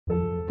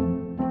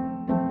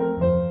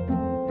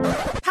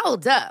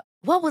Hold up.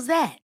 What was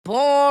that?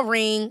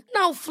 Boring.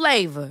 No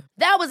flavor.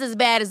 That was as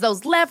bad as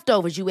those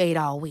leftovers you ate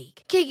all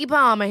week. Keke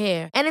Palmer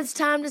here, and it's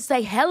time to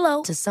say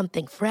hello to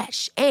something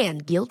fresh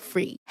and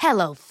guilt-free.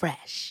 Hello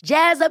Fresh.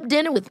 Jazz up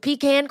dinner with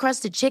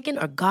pecan-crusted chicken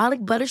or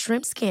garlic butter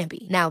shrimp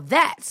scampi. Now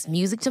that's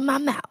music to my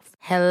mouth.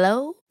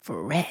 Hello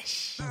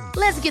Fresh.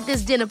 Let's get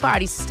this dinner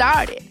party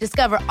started.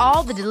 Discover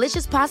all the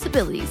delicious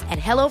possibilities at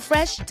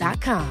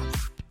hellofresh.com.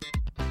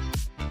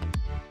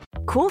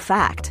 Cool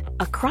fact,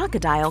 a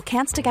crocodile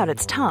can't stick out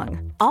its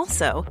tongue.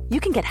 Also,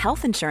 you can get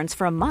health insurance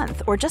for a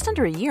month or just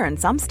under a year in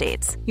some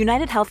states.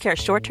 United Healthcare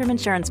short-term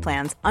insurance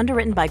plans,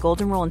 underwritten by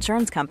Golden Rule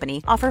Insurance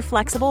Company, offer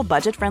flexible,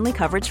 budget-friendly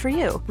coverage for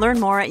you. Learn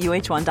more at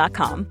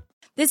uh1.com.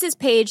 This is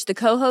Paige, the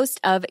co-host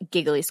of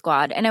Giggly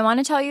Squad, and I want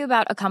to tell you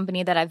about a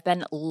company that I've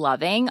been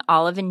loving,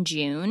 Olive and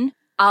June.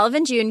 Olive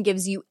and June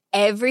gives you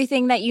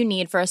everything that you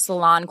need for a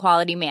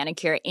salon-quality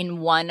manicure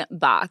in one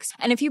box.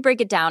 And if you break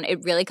it down,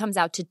 it really comes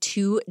out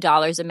to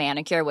 $2 a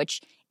manicure,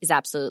 which is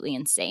absolutely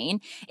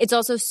insane. It's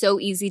also so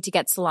easy to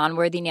get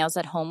salon-worthy nails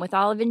at home with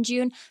Olive and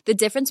June. The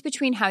difference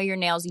between how your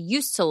nails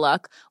used to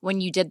look when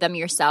you did them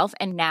yourself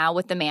and now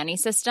with the Mani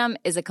system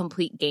is a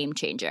complete game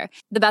changer.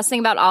 The best thing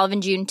about Olive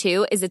and June,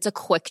 too, is it's a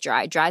quick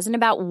dry. Dries in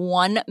about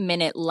 1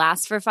 minute,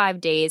 lasts for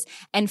 5 days,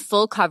 and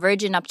full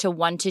coverage in up to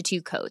 1 to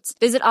 2 coats.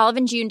 Visit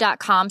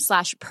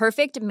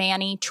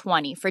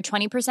oliveandjune.com/perfectmani20 for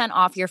 20%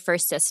 off your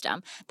first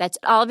system. That's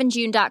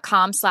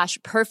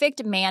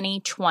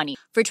oliveandjune.com/perfectmani20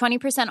 for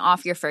 20%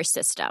 off your first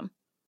system.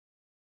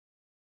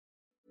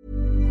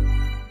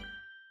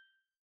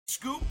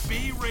 Scoop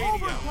B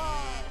Radio.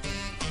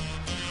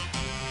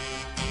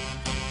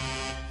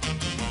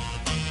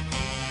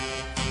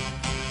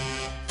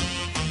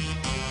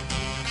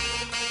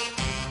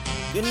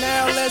 You're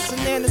now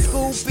listening to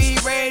Scoop B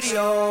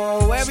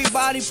Radio.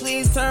 Everybody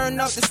please turn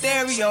up the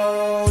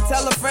stereo.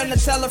 Tell a friend to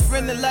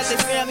let their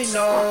family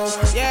know.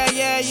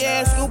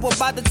 Yeah, Scoop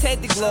about to take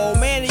the glow.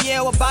 Man,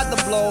 yeah, we're about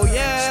to blow,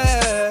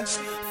 yeah.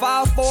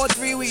 5, 4,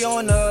 3, we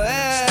on the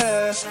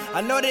air.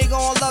 I know they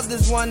gon' love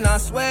this one, I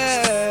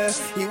swear.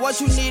 He what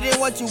you need and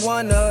what you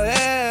wanna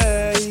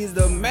hear. He's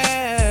the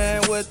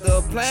man with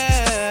the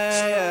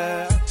plan,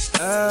 yeah.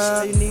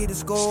 You need a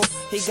scoop,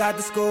 he got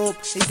the scoop.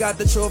 He got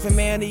the trophy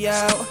man, he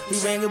out. He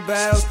ring the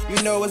bells,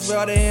 you know it's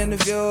real, the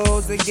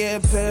interviews, they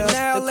get pills.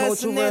 Now the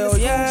culture real,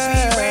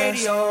 yeah.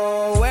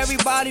 Radio.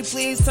 Everybody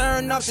please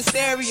turn up the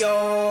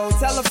stereo.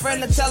 Tell a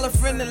friend to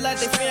let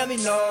their family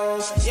know.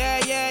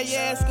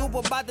 Yeah, Scoop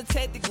about to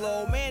take the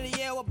glow. Man,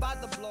 yeah, we're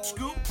about to blow.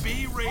 Scoop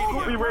B Radio.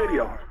 Scoop B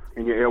Radio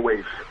in your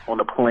airwaves, on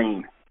the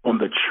plane, on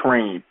the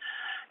train.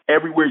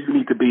 Everywhere you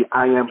need to be.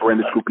 I am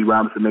Brandon Scoopy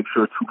Robinson. Make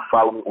sure to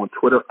follow me on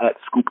Twitter at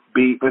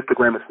ScoopB,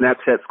 Instagram and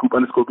Snapchat,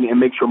 Scoop_B, and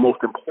make sure,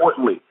 most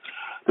importantly,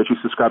 that you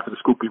subscribe to the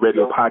Scoop B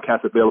Radio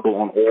podcast, available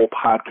on all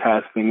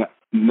podcasting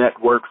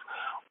networks,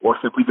 or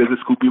simply visit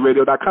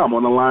ScoopBRadio.com.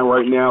 On the line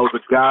right now is a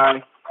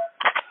guy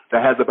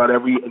that has about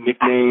every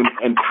nickname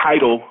and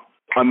title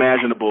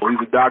imaginable.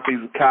 He's a doctor,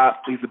 he's a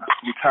cop, he's a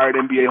retired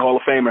NBA Hall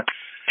of Famer.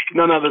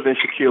 None other than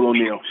Shaquille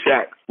O'Neal.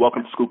 Shaq,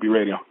 welcome to Scoop B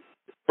Radio.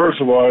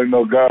 First of all, I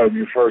know God is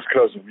your first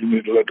cousin. You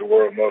need to let the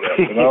world know that.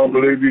 And I don't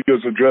believe you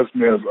just addressed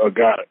me as a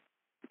God.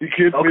 You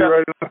kidding me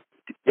right now?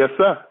 Yes,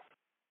 sir.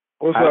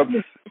 What's up,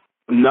 man?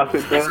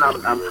 Nothing, man.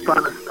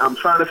 I'm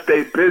trying to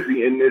stay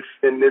busy in this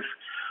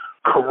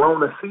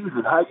Corona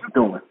season. How you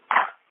doing?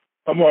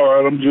 I'm all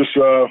right. I'm just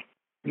trying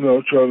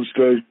to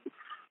stay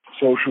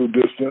social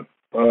distant.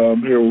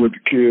 Here with the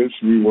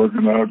kids, we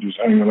working out, just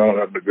hanging out,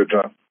 having a good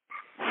time.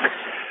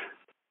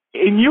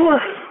 In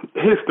your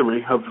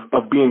history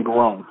of being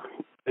grown,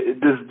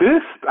 does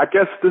this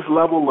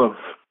level of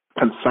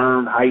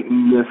concern,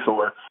 heightenedness,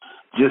 or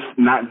just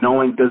not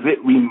knowing, does it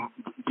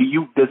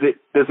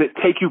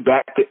take you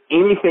back to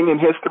anything in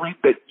history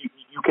that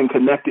you can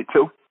connect it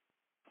to?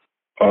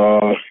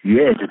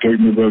 Yeah, it could take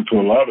me back to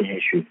a lot of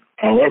history.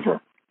 However,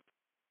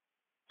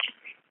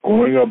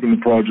 growing up in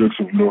the projects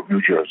of Newark,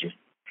 New Jersey,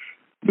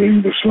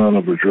 being the son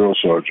of a drill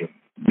sergeant,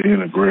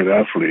 being a great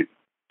athlete,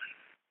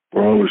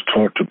 we're always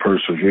taught to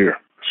persevere.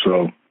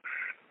 So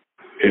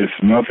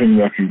it's nothing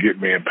that can get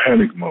me in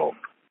panic mode.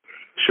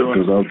 Sure.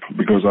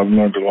 Because I've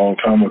learned a long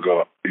time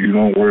ago, you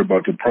don't worry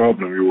about the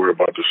problem, you worry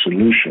about the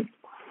solution.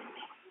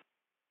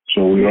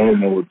 So we all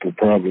know what the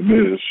problem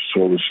is.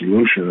 So the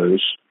solution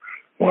is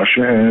wash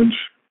your hands,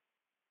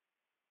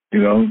 try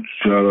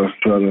to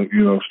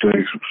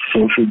stay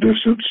social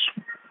distance.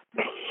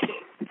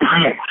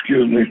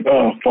 Excuse me.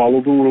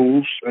 Follow the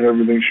rules, and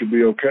everything should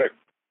be okay.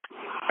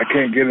 I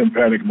can't get in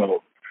panic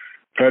mode.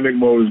 Panic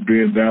mode is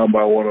being down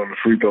by one on the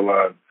free throw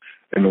line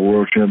in the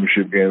World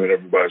Championship game and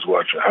everybody's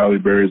watching. Halle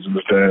Berry's in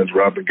the stands,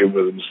 Robin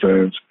Givens in the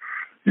stands.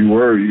 You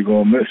worry you're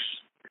going to miss.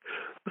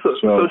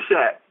 So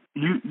Shaq,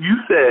 you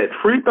said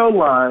free throw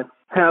line,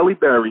 Halle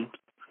Berry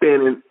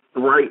standing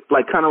right,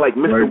 kind of like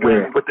Mr. Right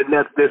Wayne with the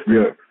net distance.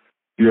 Yeah.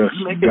 Yes.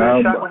 You making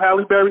that shot with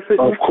Halle Berry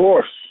sitting? Of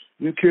course.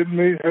 You kidding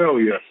me? Hell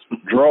yes.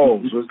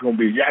 Draws. It's going to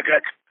be yak.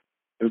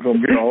 It's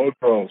going to be all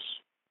draws.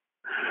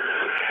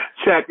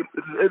 Shaq,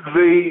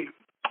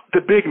 the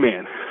big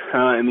man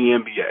in the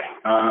NBA,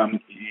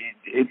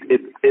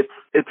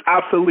 it's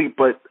obsolete,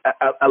 but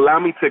allow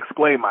me to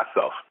explain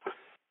myself.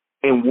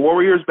 In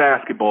Warriors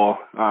basketball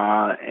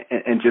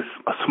and just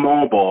a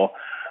small ball,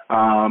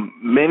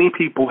 many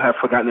people have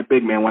forgotten the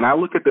big man. When I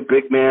look at the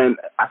big man,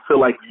 I feel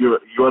like you're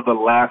the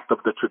last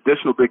of the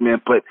traditional big man.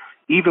 But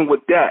even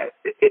with that,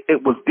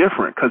 it was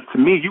different because to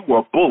me, you were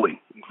a bully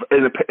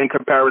in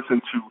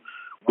comparison to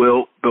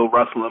Bill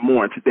Russell, and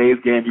more. In today's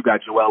game, you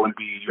got Joel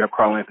Embiid, you have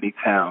Karl Anthony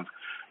Towns,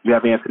 you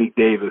have Anthony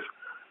Davis.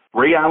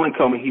 Ray Allen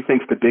told me he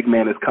thinks the big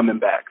man is coming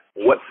back.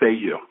 What say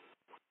you?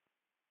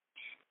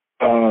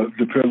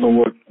 Depends on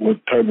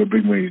what type of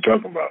big man you're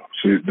talking about.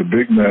 See, the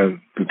big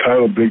man, the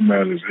title big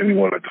man is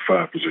anyone at the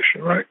 5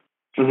 position, right?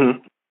 Mm-hmm.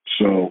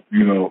 So,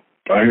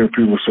 I hear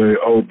people say,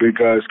 oh, big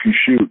guys can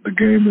shoot. The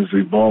game is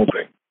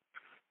evolving.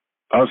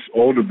 Us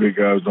older big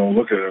guys don't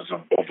look at it as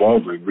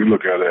evolving. We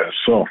look at it as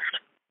soft.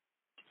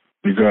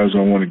 You guys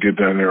don't want to get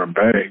down there and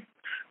bang,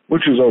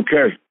 which is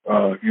okay.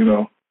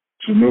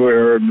 It's a new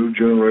era, new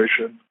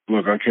generation.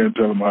 Look, I can't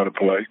tell them how to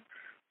play.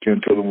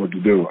 Can't tell them what to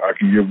do. I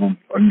can give them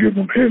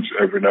hints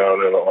every now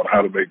and then on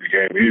how to make the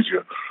game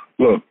easier.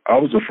 Look, I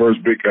was the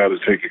first big guy to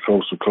take it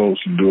coast to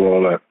coast and do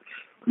all that.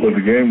 But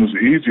the game was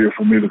easier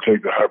for me to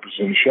take the high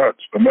percentage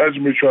shots.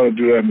 Imagine me trying to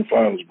do that in the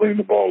finals, bring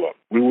the ball up.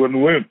 We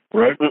wouldn't win,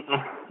 right?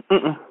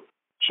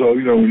 So,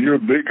 when you're a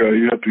big guy,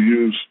 you have to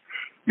use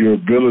your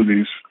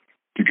abilities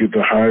to get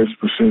the highest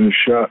percentage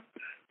shot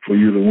for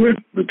you to win.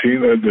 The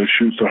team that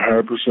shoots a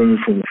higher percentage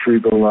from the free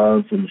throw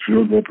line, from the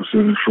field goal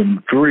percentage from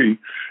the 3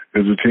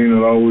 is a team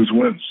that always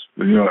wins.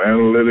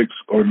 Analytics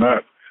or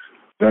not,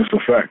 that's a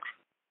fact.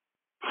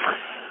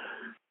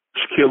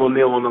 Shaquille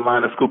O'Neal on the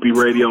line of Scoopy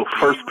Radio.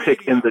 First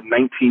pick in the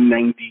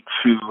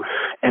 1992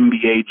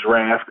 NBA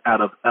draft out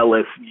of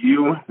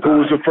LSU. Who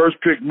was the first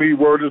pick? Me,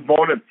 word this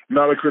morning.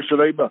 Not a Christian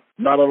Laettner,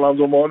 not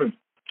Alonzo Mourning.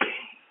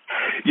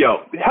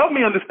 Yo, help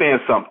me understand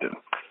something.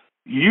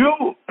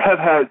 You have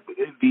had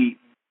the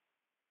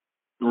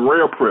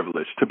rare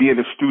privilege to be in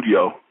the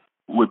studio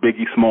with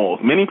Biggie Smalls.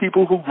 Many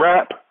people who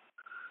rap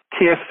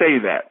can't say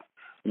that.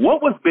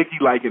 What was Biggie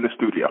like in the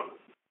studio?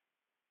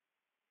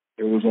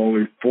 There was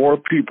only 4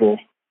 people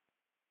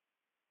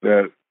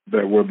that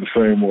were the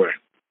same way.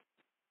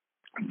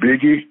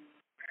 Biggie,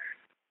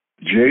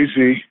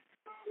 Jay-Z,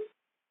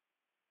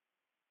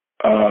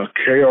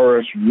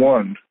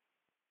 KRS-One,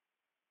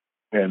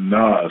 and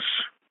Nas.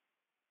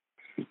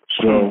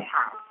 So,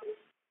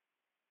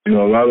 a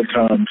lot of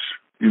times,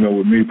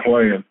 with me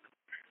playing,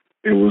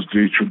 it was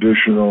the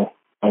traditional,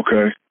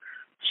 okay,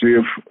 see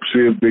if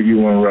Biggie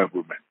want to rap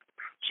with me.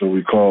 So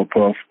we call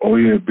Puff, oh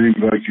yeah, Big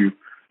like you,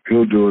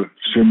 he'll do it,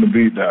 send the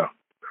beat now.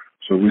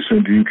 So we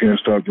sent You Can't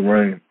Stop the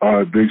Rain. All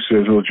right, Big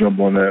says he'll jump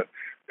on that,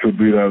 he'll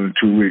beat out in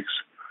 2 weeks.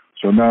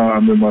 So now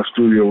I'm in my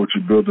studio, which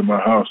is built in my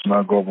house, and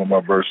I go over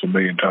my verse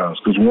 1,000,000 times.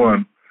 Because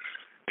one,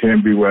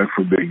 can't be whack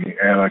for Biggie,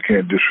 and I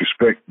can't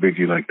disrespect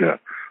Biggie like that.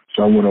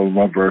 So I went over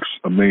my verse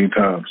 1,000,000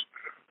 times.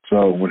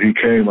 So when he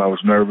came, I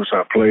was nervous.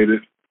 I played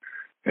it,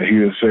 and he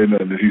didn't say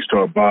nothing. He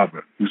started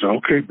bobbing. He said,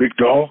 okay, big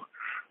dog.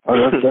 Oh,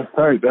 that's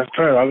tight. That's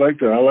tight. I like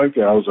that. I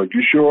was like,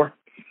 you sure?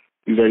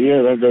 He's like,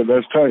 yeah,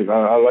 that's tight.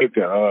 I like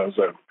that. I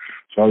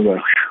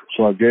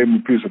gave him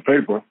a piece of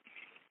paper,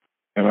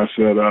 and I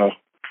said,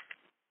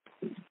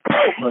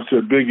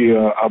 Biggie,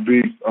 I'll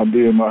be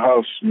in my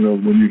house.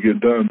 When you get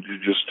done, you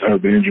just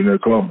have the engineer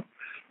call me.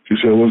 He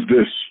said, what's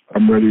this?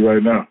 I'm ready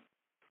right now.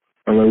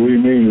 I'm like, what do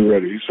you mean you're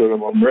ready? He said,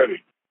 I'm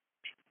ready.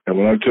 And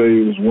when I tell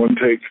you it was one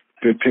take,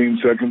 15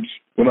 seconds,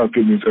 well, not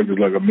 15 seconds,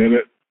 like a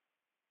minute,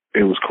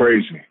 it was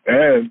crazy.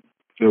 And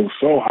it was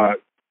so hot,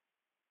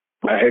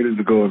 I hated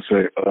to go and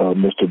say,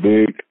 Mr.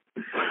 Big.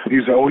 He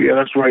said, oh, yeah,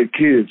 that's right,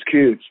 kids.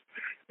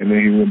 And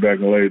then he went back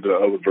and laid the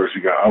other verse he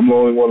got. I'm the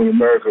only one in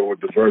America with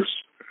the verse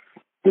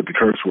with the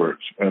curse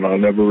words, and I'll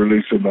never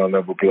release it and I'll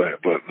never play it.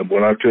 But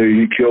when I tell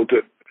you he killed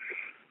it,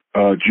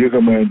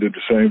 Jigga Man did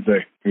the same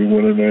thing. He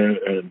went in there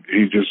and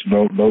he just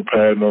no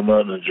pad, no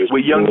nothing, and just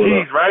with Young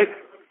G's, right?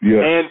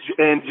 Yeah. And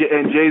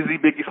Jay-Z,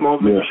 Biggie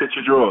Smalls, yeah. Shut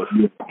your drawers.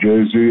 Yeah.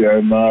 Jay-Z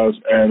and Nas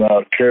and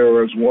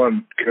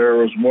KRS-One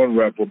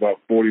rapped for about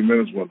 40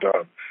 minutes one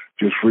time,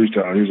 just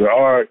freestyle. He's like,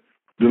 all right,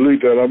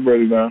 delete that. I'm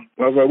ready now.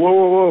 I was like,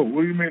 whoa.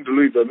 What do you mean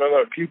delete that?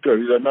 No, keep that.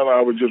 He's like, no,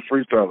 I was just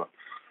freestyling.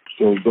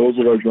 So those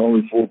are like the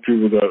only 4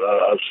 people that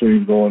I've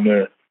seen go in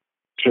there,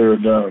 tear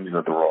it down. You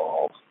got the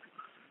wrong house.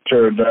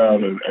 Tear it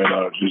down and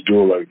just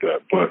do it like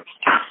that. But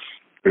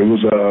it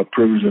was a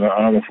privilege and an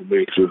honor for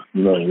me to,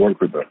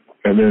 work with them.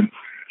 And then,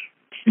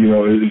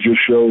 it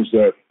just shows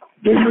that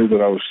they knew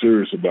that I was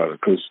serious about it.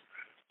 Because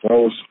if I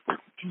was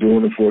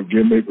doing it for a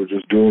gimmick or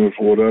just doing it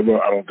for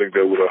whatever, I don't think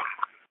they would have,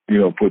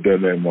 put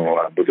that name on the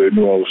line. But they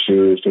knew I was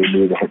serious. They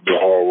knew the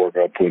hard work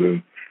I put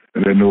in.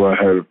 And they knew I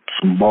had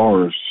some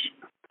bars.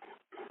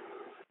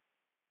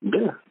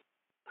 Yeah.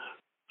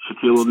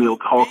 Shaquille O'Neal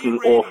talking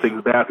all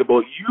things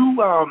basketball. You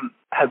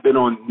have been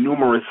on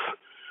numerous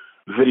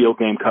video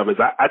game covers.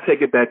 I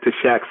take it back to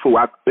Shaq Fu.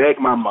 I begged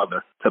my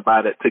mother to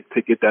buy that,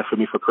 to get that for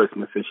me for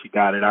Christmas, and she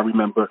got it. I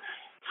remember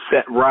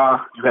Set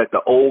Ra. You had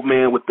the old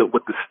man with the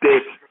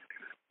stick.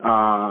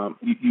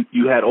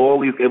 You had all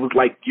these. It was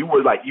like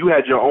you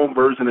had your own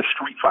version of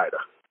Street Fighter.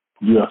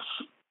 Yes.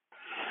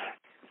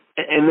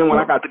 And then when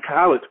I got to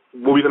college,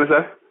 what were you gonna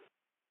say?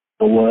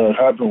 But what had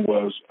happened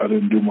was I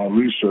didn't do my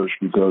research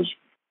because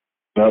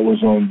that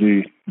was on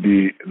the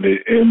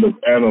end of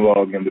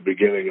analog and the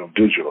beginning of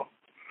digital.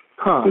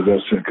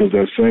 Because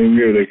that same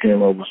year they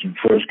came up with some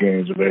fresh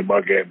games and made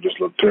my game just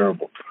look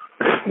terrible.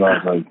 And I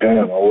was like,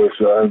 damn,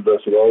 I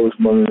invested all this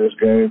money in this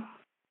game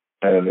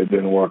and it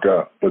didn't work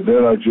out. But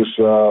then I just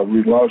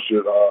relaunched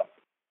it, I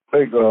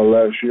think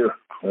last year,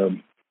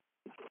 and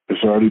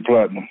it's already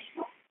platinum.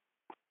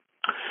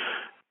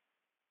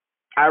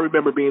 I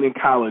remember being in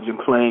college and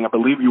playing. I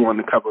believe you were on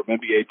the cover of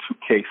NBA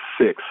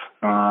 2K6.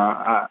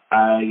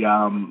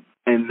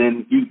 And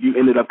then you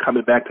ended up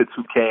coming back to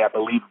 2K, I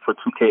believe, for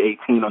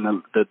 2K18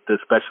 on the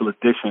special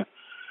edition.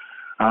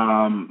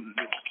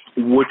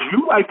 Would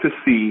you like to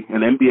see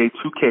an NBA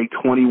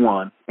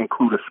 2K21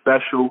 include a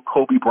special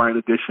Kobe Bryant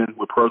edition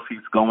with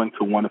proceeds going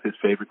to one of his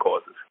favorite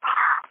causes?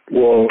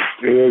 Well,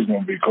 it is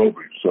going to be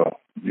Kobe, so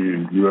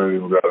you ain't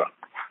even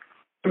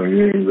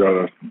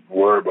gotta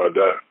worry about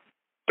that.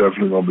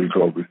 Definitely going to be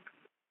Kobe.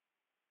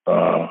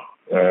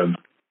 And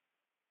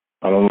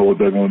I don't know what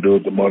they're going to do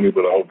with the money,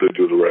 but I hope they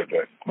do the right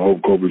thing. I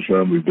hope Kobe's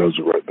family does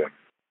the right thing.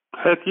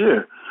 Heck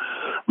yeah.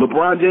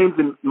 LeBron James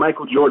and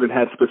Michael Jordan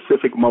had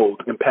specific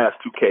molds in past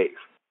 2Ks.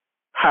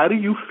 How do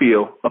you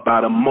feel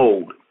about a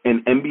mold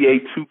in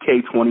NBA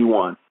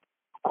 2K21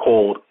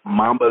 called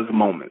Mamba's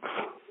Moments?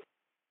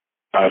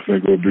 I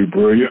think it would be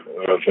brilliant.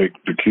 I think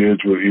the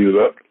kids would eat it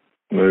up.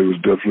 It was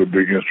definitely a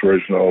big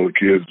inspiration to all the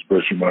kids,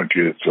 especially my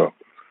kids. So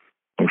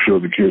I'm sure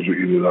the kids would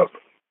eat it up.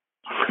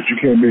 But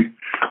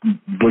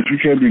you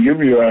can't be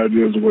giving your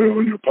ideas away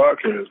on your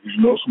podcast because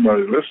you know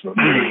somebody listening.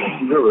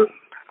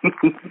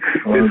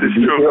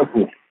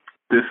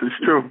 This is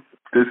true.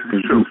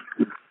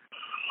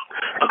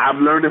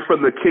 I'm learning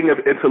from the king of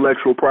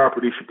intellectual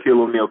property,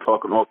 Shaquille O'Neal,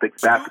 talking all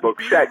things basketball.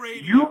 Shaq,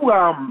 you,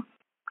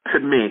 to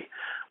me,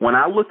 when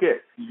I look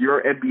at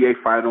your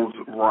NBA Finals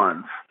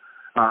runs,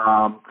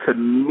 to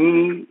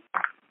me,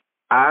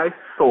 I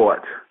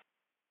thought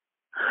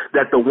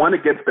that the one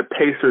against the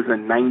Pacers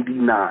in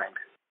 '99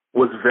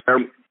 was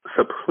very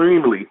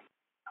supremely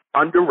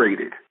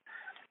underrated.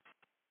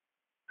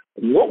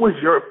 What was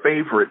your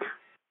favorite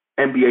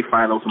NBA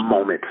Finals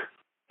moment,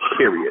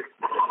 period?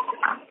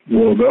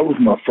 Well, that was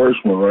my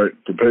first one, right?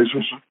 The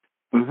Pacers?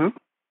 Mm-hmm.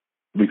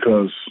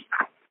 Because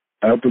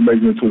after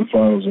making it to the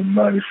finals in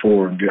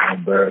 '94 and getting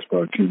embarrassed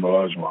by Hakeem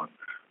Olajuwon,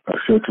 I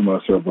said to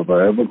myself, if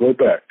I ever go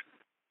back,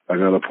 I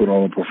got to put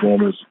on a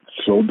performance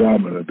so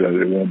dominant that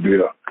it won't be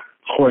a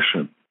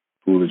question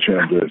who the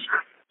champ is.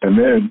 And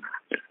then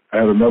I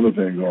had another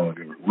thing going.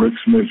 Rick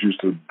Smith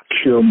used to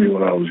kill me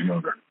when I was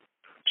younger.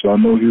 So I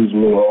know he was a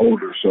little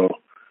older, so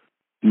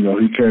you know,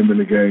 he came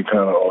in the game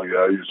kind of, oh,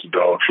 yeah, I used to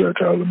dog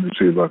Shaq out. Let me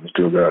see if I can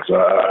still got it. So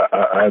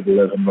I had to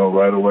let him know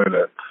right away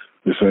that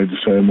this ain't the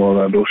same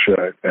Orlando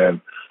Shaq,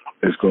 and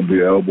it's going to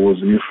be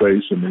elbows in your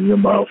face and in your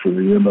mouth and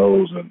in your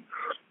nose, and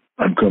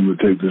I'm coming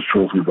to take this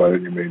trophy by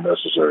any means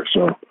necessary.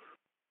 So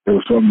it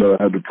was something that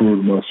I had to prove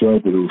to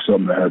myself, but it was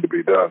something that had to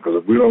be done.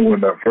 Because if we don't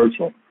win that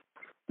first one,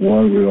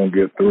 we don't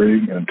get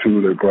 3, and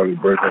 2, they probably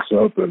break us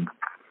up, and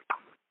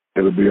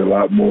it'll be a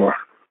lot more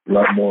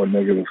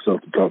negative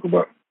stuff to talk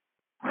about.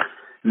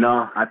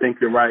 No, I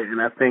think you're right. And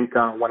I think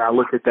when I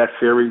look at that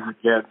series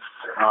against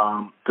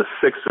the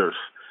Sixers,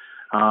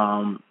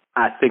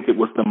 I think it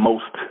was the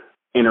most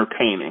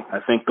entertaining. I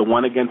think the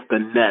one against the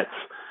Nets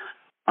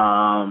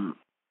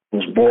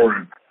was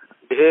boring.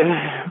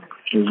 It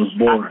was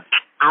boring.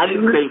 I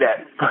didn't say that.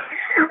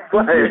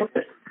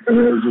 It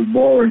was just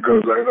boring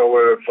because I know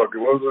where that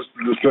fucking, what was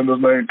the defender's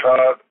name,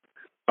 Todd?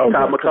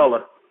 Todd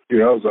McCullough.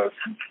 Yeah, I was like,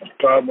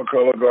 Todd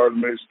McCullough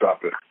guarding me.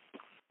 Stop it.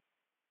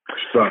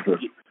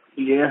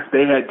 Yeah,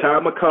 they had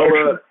Todd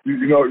McCullough. Actually,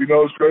 you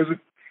know what's crazy?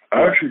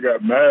 I actually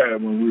got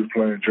mad when we were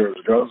playing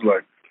Jersey. I was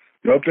like,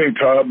 y'all think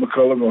Todd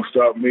McCullough gonna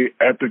stop me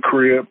at the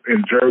crib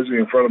in Jersey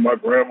in front of my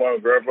grandma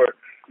and grandpa?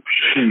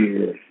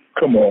 Shit,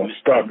 come on,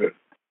 stop it.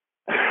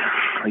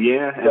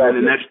 Yeah,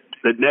 and then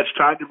the Nets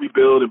tried to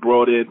rebuild and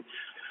brought in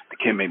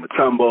Dikembe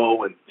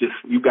Mutombo, and just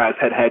you guys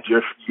had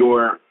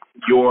your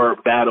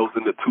battles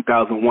in the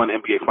 2001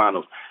 NBA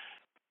Finals.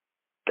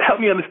 Help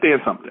me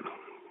understand something.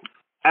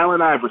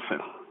 Allen Iverson,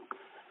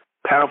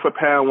 pound for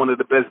pound, one of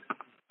the best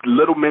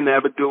little men to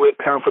ever do it.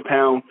 Pound for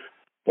pound,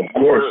 of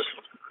course,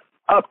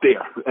 up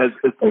there as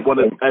one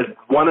of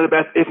the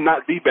best, if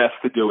not the best,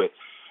 to do it.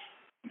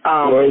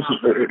 Well,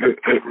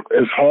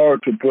 it's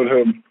hard to put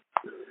him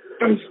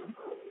as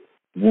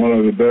one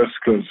of the best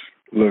because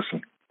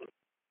listen,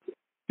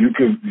 you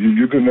can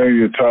name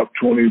your top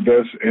 20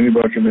 best.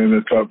 Anybody can name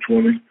their top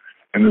 20,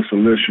 and it's a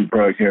list you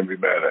probably can't be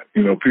mad at.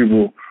 You know,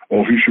 people,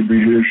 he should be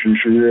here, she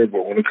should be here,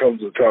 but when it comes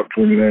to the top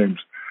 20 names,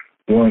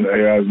 one,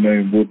 AI's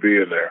name will be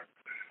in there.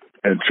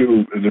 And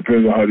 2, it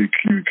depends on how you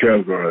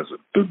categorize it.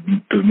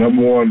 The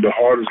number one, the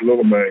hardest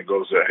little man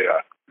goes to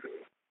AI.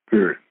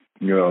 Period.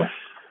 The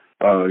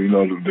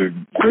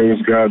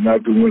greatest guy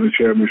not to win a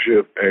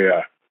championship,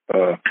 AI.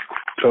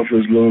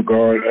 Toughest little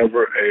guard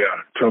ever,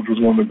 AI.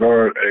 Toughest one to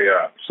guard,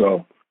 AI.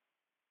 So,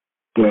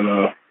 but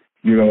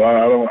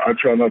I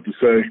try not to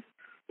say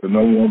the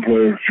number one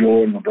player is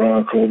Jordan,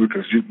 LeBron, Kobe,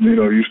 because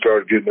you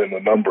start getting in the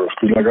numbers.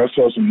 Because like I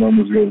saw some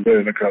numbers the other day,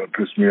 and it kind of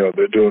pissed me off.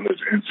 They're doing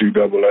this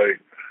NCAA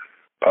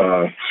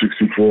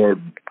 64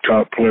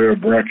 top player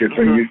bracket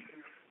thingy,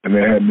 and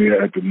they had me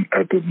at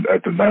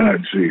the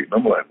 9 seed.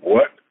 I'm like,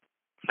 what?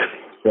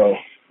 So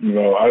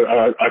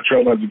I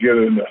try not to get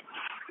in the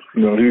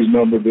he's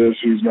number this,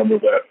 he's number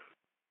that.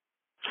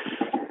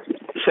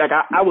 Shaq,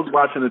 I was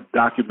watching a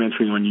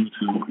documentary on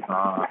YouTube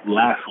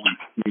last week.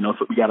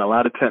 So we got a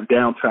lot of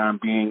downtime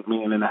being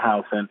in the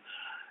house, and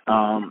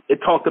it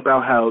talked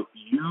about how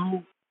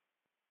you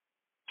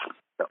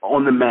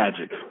on the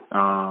Magic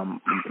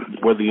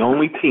were the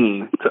only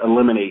team to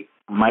eliminate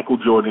Michael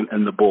Jordan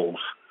and the Bulls.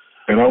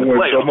 And I won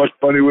so much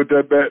money with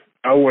that bet.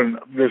 I won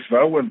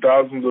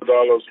thousands of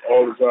dollars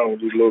all the time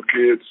with these little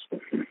kids.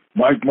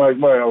 Mike. I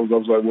was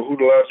like, well, who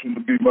the last one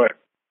to beat Mike?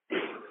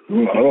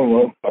 I don't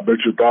know. I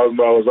bet you $1,000.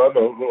 I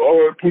know. All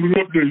right, put it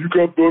up there. You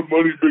got good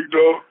money, big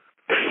dog.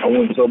 I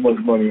won so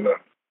much money now.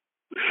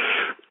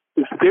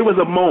 There was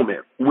a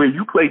moment where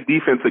you played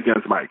defense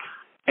against Mike,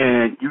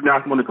 and you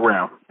knocked him on the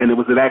ground, and it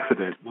was an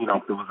accident. It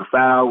was a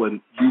foul, and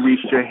you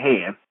reached your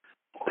hand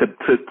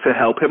to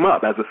help him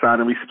up as a sign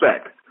of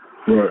respect.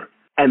 Right.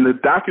 And the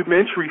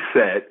documentary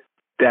said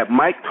that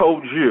Mike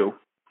told you,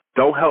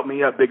 "Don't help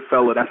me up, big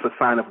fella. That's a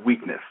sign of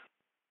weakness."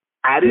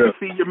 I didn't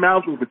see your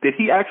mouth move, but did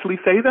he actually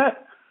say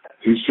that?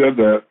 He said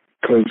that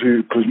because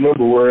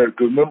remember we're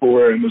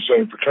in the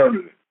same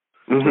fraternity.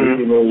 Mm-hmm. So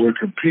even though we're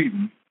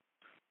competing,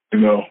 I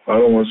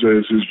don't want to say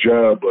it's his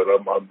job, but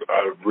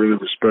I really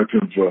respect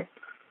him for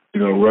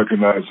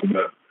recognizing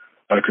that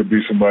I could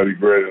be somebody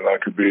great and I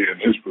could be in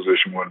his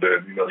position one day.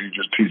 And he's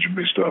just teaching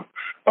me stuff.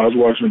 I was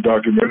watching a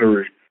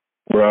documentary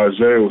where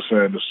Isaiah was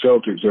saying the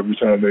Celtics, every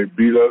time they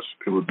beat us,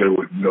 they would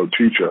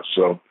teach us.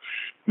 So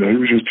he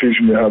was just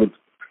teaching me how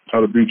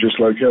to be just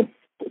like him.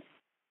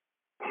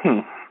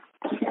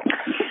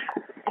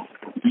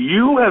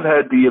 You have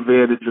had the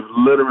advantage of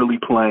literally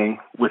playing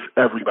with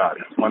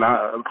everybody. When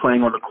I'm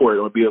playing on the court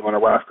or being on a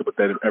roster with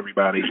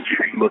everybody,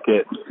 you look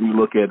at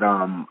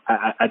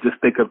I just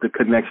think of the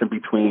connection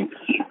between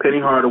Penny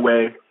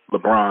Hardaway,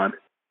 LeBron,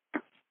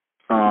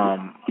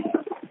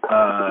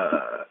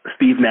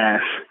 Steve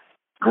Nash,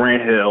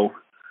 Grant Hill,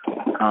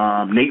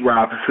 Nate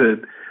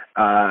Robinson,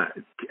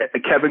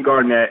 Kevin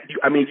Garnett.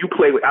 You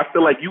play with. I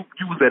feel like you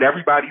was at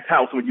everybody's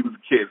house when you was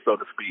a kid, so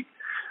to speak.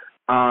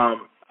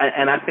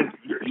 And I think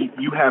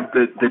you have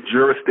the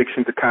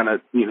jurisdiction to kind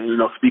of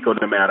speak on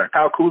the matter.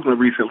 Kyle Kuzma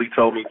recently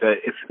told me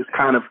that it's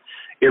kind of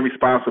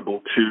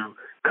irresponsible to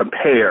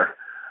compare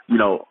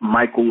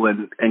Michael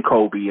and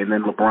Kobe and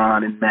then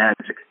LeBron and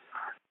Magic.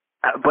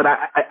 But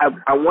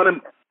I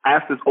want to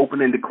ask this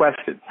open-ended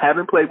question.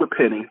 Having played with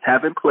Penny,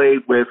 having played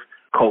with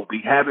Kobe,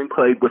 having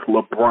played with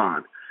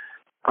LeBron,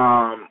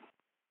 are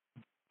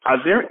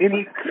there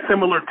any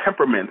similar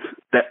temperaments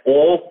that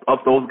all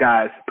of those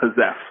guys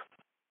possess?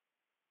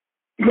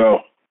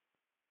 No.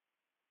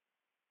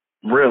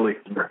 Really?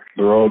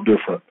 They're all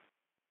different.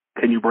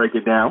 Can you break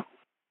it down?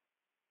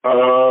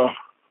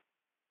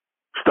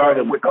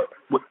 Starting with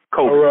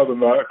Kobe. I'd rather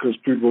not, because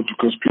people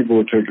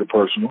will take it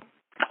personal.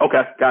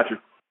 Okay, got you.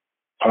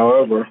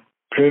 However,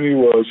 Penny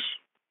was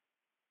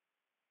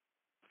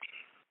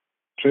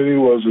a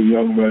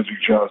young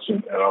Magic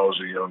Johnson, and I was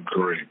a young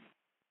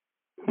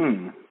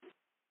Kareem.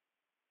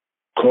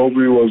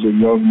 Kobe was a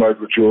young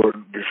Michael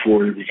Jordan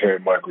before he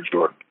became Michael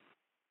Jordan.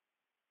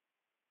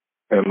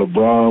 And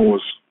LeBron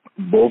was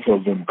both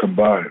of them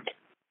combined.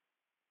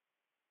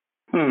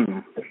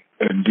 And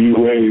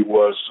D-Wade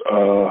was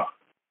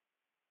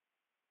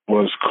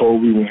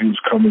Kobe when he was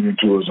coming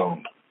into his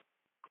own.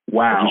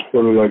 Wow. Just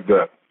put it like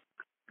that.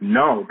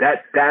 No,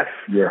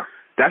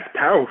 that's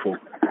powerful.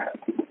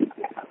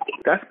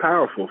 That's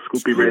powerful.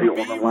 Scoopy Radio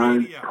on the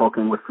line,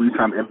 talking with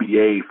three-time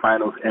NBA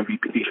Finals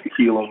MVP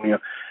Shaquille O'Neal.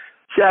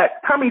 Shaq,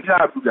 how many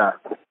jobs you got?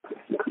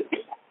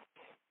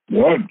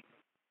 One.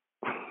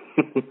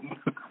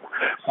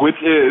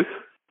 Which is?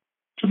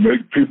 To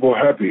make people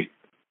happy.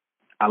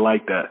 I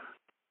like that.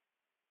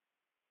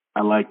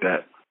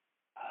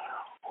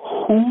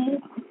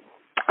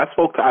 I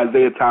spoke to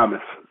Isaiah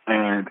Thomas,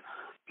 and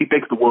he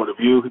thinks the world of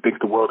you. He thinks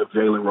the world of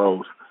Jalen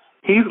Rose.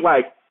 He's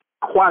like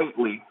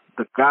quietly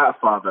the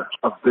godfather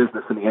of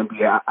business in the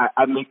NBA.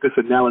 I make this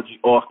analogy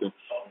often.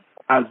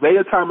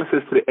 Isaiah Thomas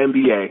is to the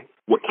NBA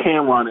what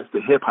Cameron is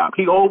to hip hop.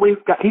 He's always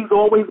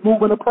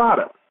moving a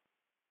product.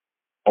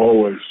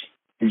 Always.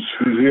 He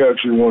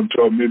actually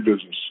taught me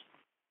business.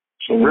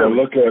 So when I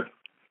look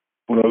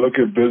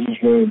at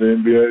businessmen in the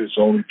NBA, it's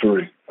only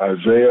three: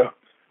 Isaiah,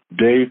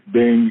 Dave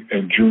Bing,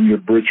 and Junior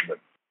Bridgman.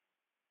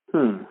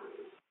 And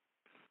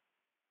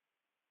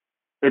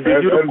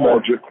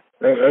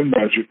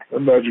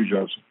Magic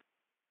Johnson.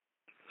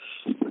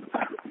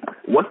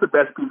 What's the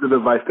best piece of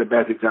advice that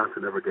Magic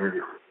Johnson ever gave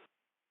you?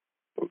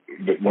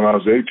 When I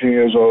was 18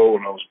 years old,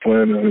 when I was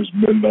playing in his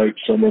Midnight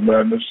Summer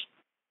Madness,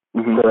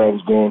 The crowd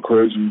was going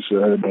crazy. He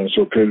said, hey, man, it's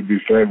okay to be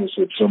famous.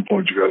 At some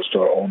point, you got to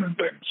start owning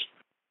things.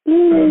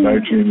 And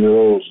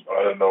 19-year-olds,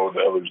 I didn't know what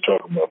the hell he was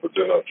talking about, but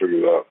then I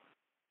figured it out.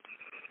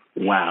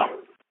 Wow.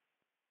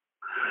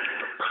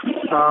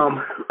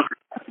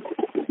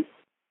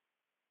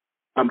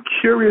 I'm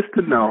curious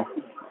to know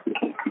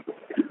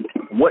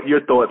what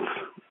your thoughts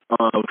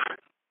of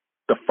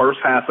the first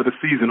half of the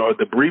season, or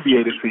the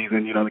abbreviated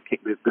season. You know,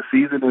 the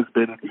season has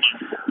been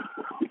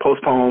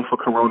postponed for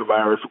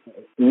coronavirus.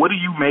 What do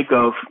you make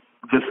of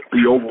just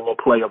the overall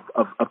play of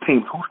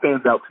teams? Who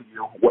stands out to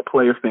you? What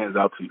player stands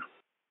out to you?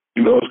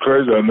 You know, it's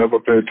crazy. I never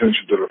pay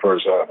attention to the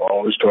first half. I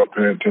always start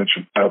paying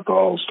attention after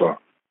All-Star.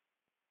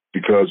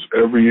 Because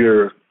every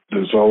year,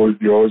 you're always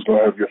going to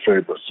have your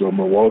favorites. So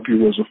Milwaukee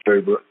was a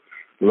favorite.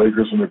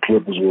 Lakers and the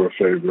Clippers were a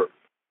favorite.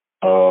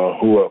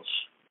 Who else?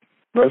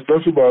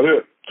 That's about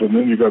it. So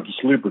then you got the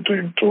sleeper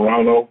team.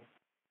 Toronto,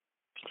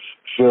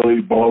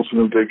 Philly,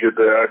 Boston, if they get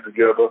their act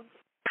together.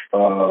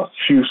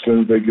 Houston,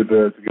 if they get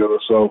their act together.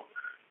 So,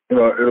 you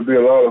know, it'll be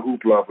a lot of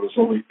hoopla, but it's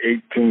only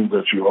 8 teams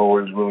that you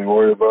always really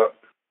worry about.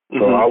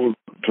 So I was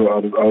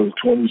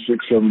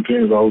 26,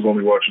 17. I was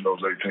only watching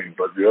those 8 teams.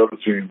 Like the other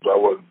teams, I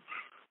wasn't.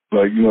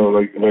 Like, you know,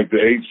 like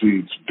the 8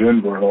 seeds,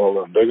 Denver and all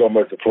them, they're going to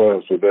make the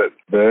playoffs, but they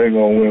ain't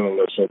going to win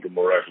unless something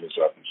miraculous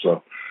happens.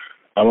 So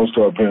I don't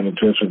start paying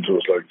attention until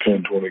it's like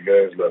 10, 20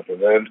 games left. And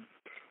then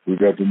we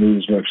got the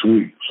news next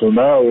week. So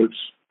now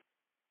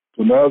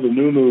the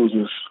new news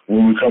is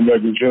when we come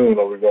back in June,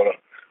 are we going to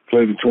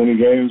play the 20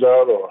 games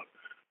out, or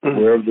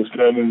wherever the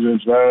standings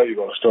is now, you're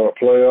going to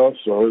start playoffs?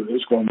 So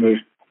it's going to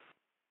get,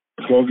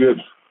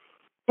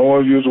 I don't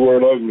want to use the word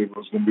ugly,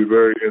 but it's going to be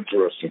very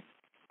interesting.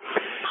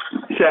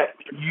 Shaq,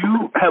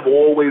 you have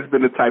always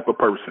been the type of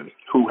person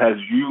who has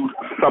used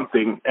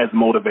something as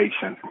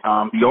motivation.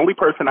 The only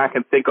person I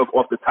can think of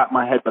off the top of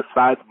my head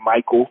besides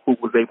Michael who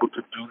was able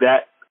to do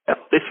that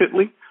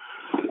efficiently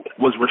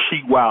was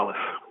Rasheed Wallace.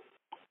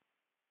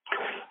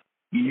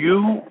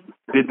 You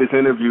did this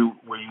interview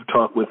where you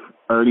talked with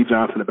Ernie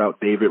Johnson about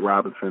David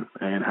Robinson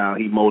and how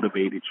he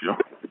motivated you.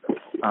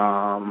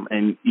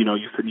 And, you know,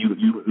 you said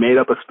you made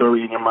up a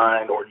story in your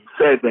mind, or you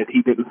said that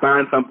he didn't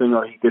sign something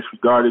or he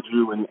disregarded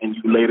you, and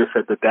you later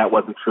said that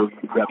wasn't true.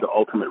 You have the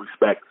ultimate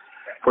respect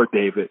for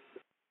David.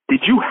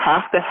 Did you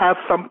have to have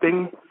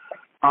something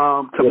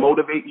to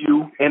motivate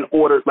you in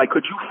order, like,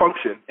 could you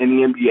function in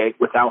the NBA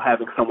without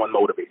having someone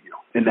motivate you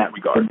in that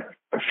regard?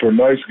 For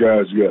nice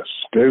guys, yes.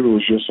 David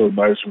was just so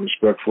nice and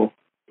respectful.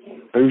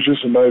 He was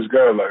just a nice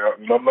guy. Like,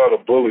 I'm not a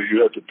bully.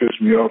 You have to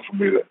piss me off for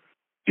me to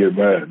get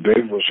mad.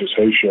 David was just,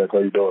 hey, Shaq, how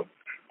you doing?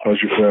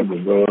 How's your family?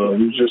 He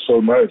was just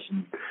so nice.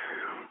 And,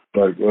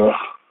 like,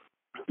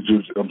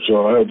 I'm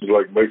sorry, I had to,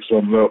 like, make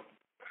something up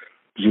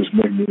to just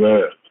make me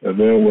mad. And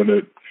then when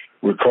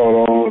we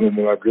caught on, and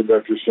then I get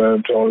back to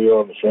San Antonio,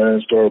 and the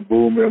fans started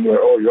booing me. I'm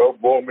like, oh, y'all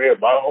booing me at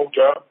my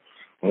hometown?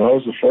 When I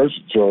was the first.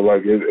 So,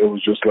 like, it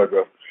was just like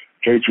a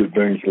hatred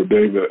thing for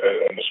David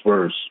and the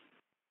Spurs.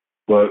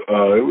 But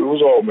it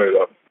was all made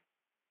up.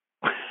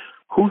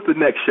 Who's the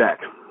next Shaq?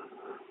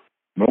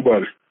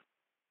 Nobody.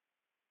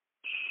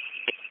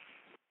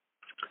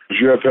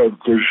 You have to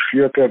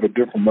have a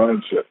different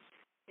mindset.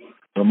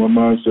 And my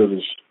mindset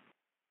is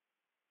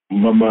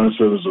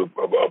a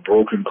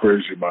broken,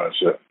 crazy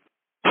mindset.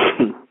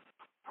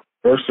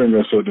 First thing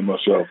I said to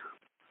myself,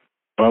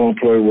 I don't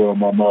play well,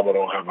 my mama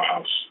don't have a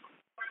house.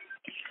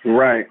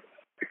 Right.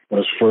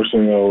 That's the first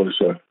thing I always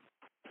say.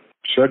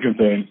 Second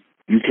thing,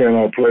 you can't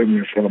outplay me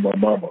in front of my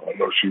mama. I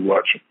know she's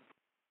watching.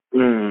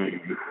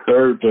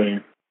 Third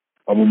thing,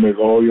 I'm going to make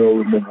all y'all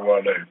remember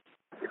my name.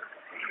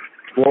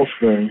 Fourth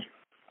thing,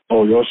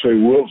 y'all say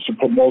Wilt's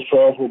the most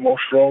powerful,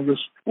 most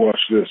strongest? Watch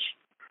this.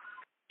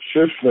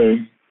 Fifth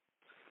thing,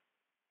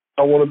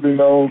 I want to be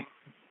known.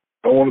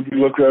 I want to be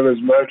looked at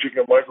as Magic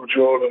and Michael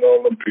Jordan and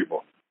all them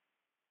people.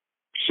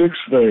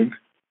 Sixth thing,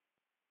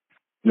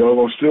 y'all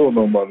going to still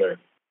know my name.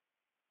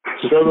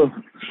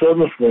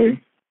 Seventh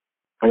thing,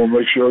 I'm going to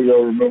make sure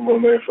y'all remember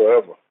my name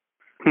forever.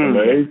 And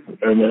the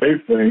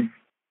eighth thing,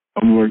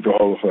 I'm going to make the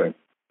Hall of Fame.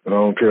 And I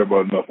don't care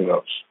about nothing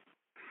else.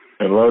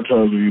 And a lot of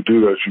times when you do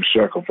that, you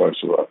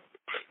sacrifice a lot.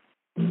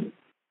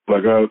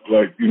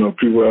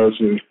 People ask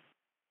me,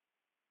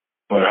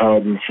 like, how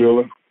I've been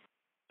feeling.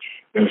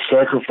 And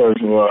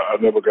sacrificing a lot, I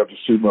never got to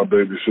see my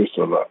baby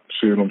sister a lot.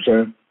 See what I'm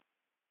saying?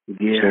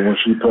 Yeah. So when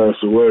she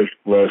passed away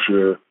last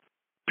year,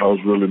 I was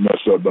really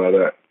messed up by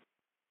that.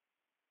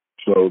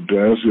 So to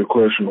answer your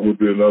question, would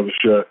be another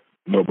Shaq?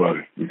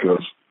 Nobody,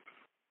 because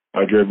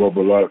I gave up a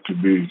lot to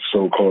be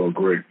so-called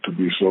great, to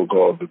be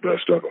so-called the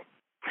best ever.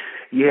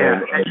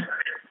 Yeah.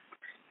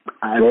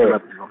 I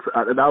was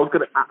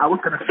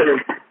gonna say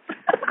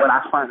what I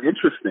find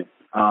interesting,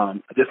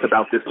 just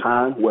about this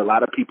time where a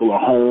lot of people are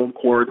home,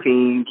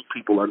 quarantined,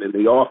 people are in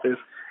the office.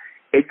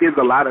 It gives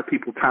a lot of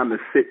people time to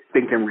sit,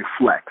 think, and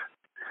reflect.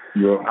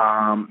 Yeah.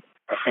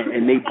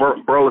 And Nate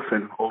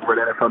Burleson over at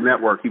NFL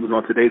Network, he was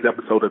on today's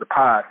episode of the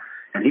pod,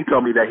 and he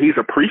told me that he's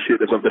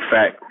appreciative of the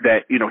fact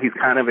that, you know, he's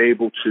kind of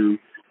able to,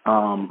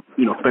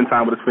 spend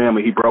time with his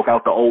family. He broke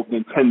out the old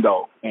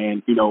Nintendo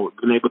and,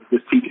 been able to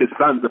just teach his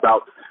sons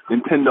about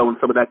Nintendo and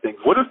some of that things.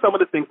 What are some of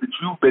the things that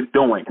you've been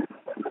doing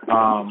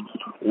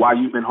while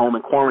you've been home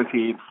in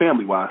quarantine,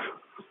 family-wise?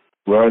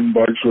 Riding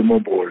bikes with my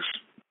boys.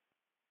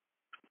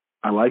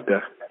 I like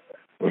that.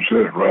 That's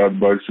it. Riding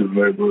bikes in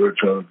the neighborhood,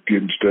 trying to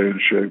get and stay in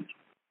shape.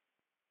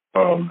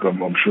 I'm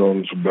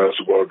showing them some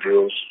basketball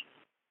drills.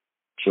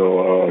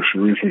 So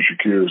Sharif and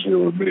Shakir is here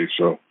with me.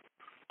 So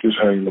just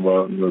hanging them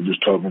out,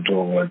 just talking to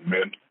them like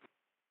men.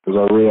 Because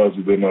I realize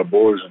that they're not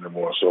boys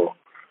anymore. So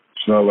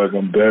it's not like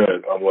I'm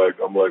dad. I'm like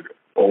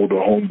older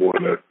homeboy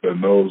that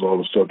knows all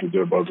the stuff that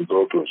they're about to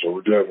go through. So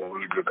we're having a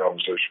really good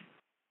conversation.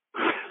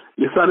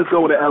 Your son is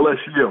going to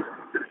LSU.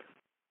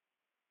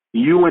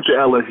 You went to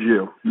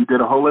LSU. You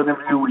did a whole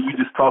interview where you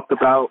just talked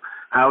about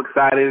how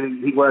excited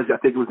he was. I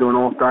think it was during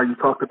All-Star. You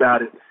talked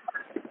about it.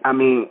 I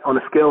mean, on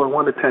a scale of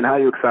 1 to 10,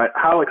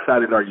 how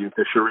excited are you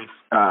that Sharif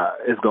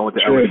is going to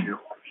LSU?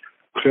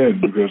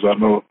 10, because I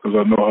know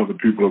how the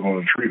people are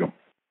going to treat him.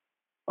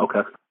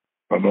 Okay.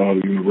 I know how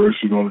the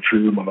university is going to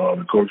treat him. I know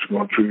how the coach is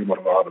going to treat him. I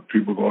know how the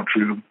people are going to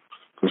treat him.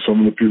 Because some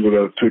of the people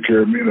that took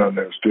care of me down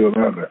there are still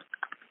down there.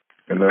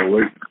 And they're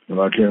waiting. And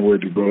I can't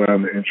wait to go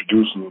down and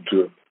introduce them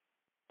to,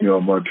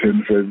 my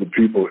 10 favorite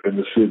people in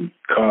the city.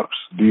 Cops,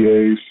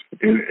 DAs,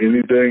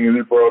 anything,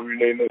 any problem you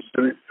need in the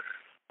city,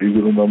 these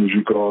are the numbers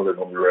you call. They're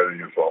going to be right on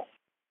your phone.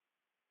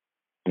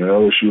 And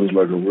LSU is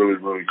like a really,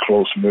 really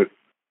close-knit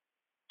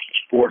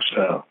sports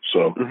town.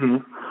 So,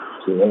 and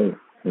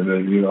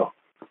then,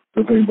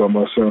 the thing about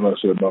my son, I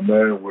said, my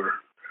man,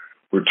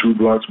 we're 2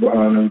 blocks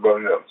behind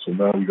everybody else. So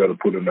now we got to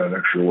put in that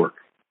extra work.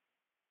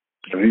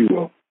 And he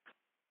will.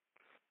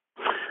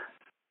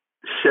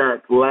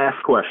 Shaq,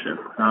 last question.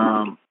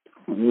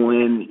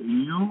 When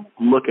you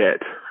look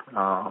at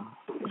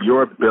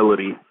your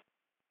ability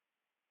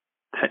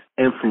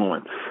to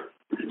influence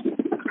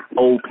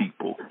old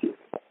people,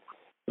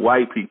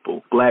 white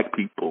people, black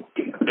people,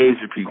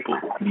 Asian people,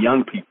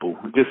 young people,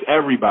 just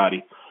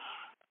everybody,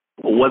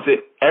 was it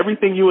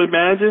everything you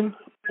imagined?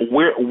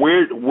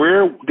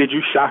 Where did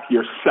you shock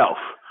yourself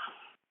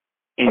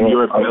in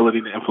your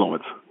ability to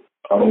influence?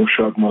 I don't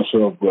shock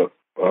myself, but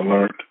I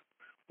learned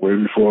way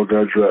before I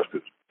got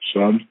drafted.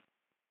 Son,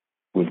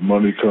 with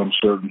money comes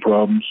certain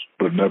problems,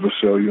 but never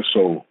sell your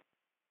soul.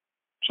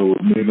 So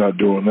with me not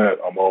doing that,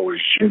 I'm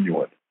always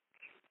genuine.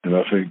 And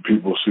I think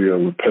people see a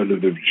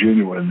repetitive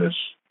genuineness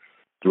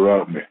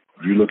throughout me.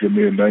 If you look at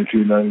me in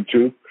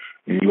 1992,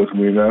 and you look at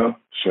me now,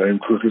 same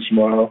crooked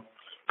smile,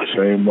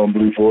 same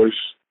mumbly voice,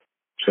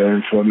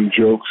 same funny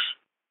jokes,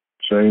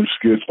 same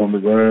skits on the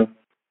ground.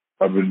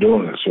 I've been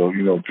doing it. So,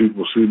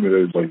 people see me,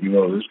 they're like,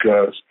 this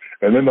guy's...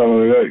 And then not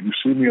only that, you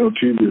see me on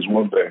TV is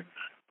one thing.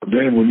 But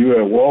then when you're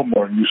at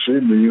Walmart and you see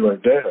me, you're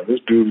like, damn,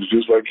 this dude is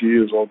just like he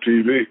is on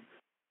TV.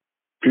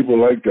 People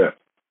like that.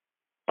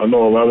 I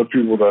know a lot of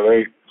people that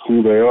ain't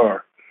who they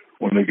are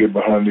when they get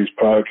behind these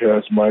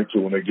podcast mics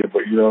or when they get,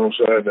 you know what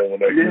I'm saying? Then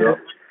when they,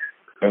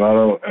 and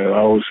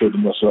I always said to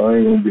myself, I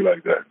ain't going to be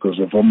like that.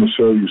 Because if I'm going to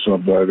sell you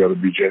something, I got to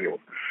be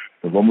genuine.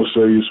 If I'm going to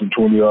sell you some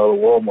 $20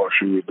 Walmart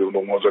shoes, they're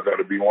the ones I got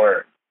to be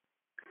wearing.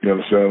 You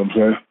understand what I'm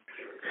saying?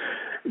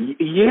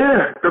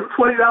 Yeah, the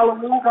 $20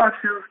 Walmart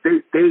shoes,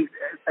 they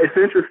it's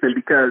interesting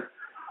because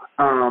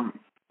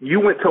you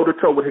went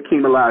toe-to-toe with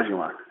Hakeem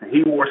Olajuwon.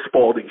 He wore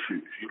Spalding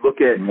shoes. You look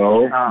at...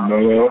 No.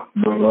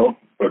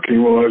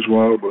 Hakeem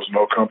Olajuwon was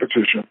no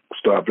competition.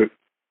 Stop it.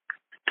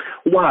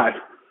 Why?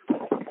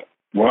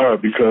 Why?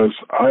 Because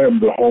I am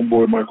the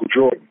homeboy Michael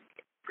Jordan.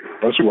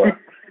 That's why.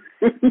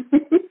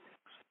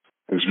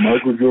 It's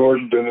Michael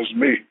Jordan, then it's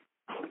me.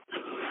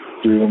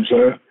 See what I'm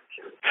saying?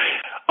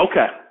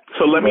 Okay.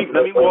 So let me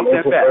walk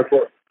that back.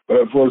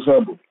 For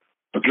example,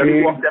 Hakeem, let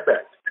me walk that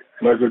back.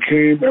 Like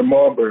Hakeem and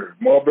Marbury.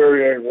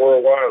 Marbury ain't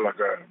worldwide like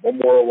I am. I'm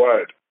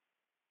worldwide.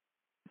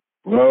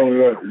 Not only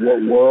that,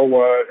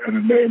 worldwide and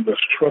a name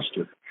that's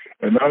trusted.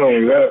 And not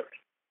only that,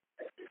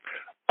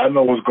 I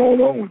know what's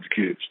going on with the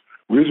kids.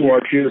 The reason why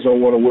kids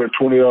don't want to wear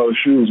 $20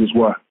 shoes is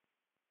why?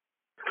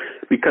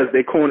 Because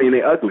they're corny and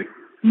they're ugly.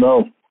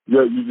 No.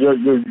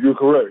 You're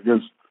correct.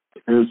 It's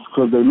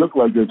because they look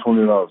like they're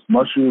 $20.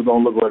 My shoes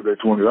don't look like they're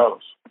 $20.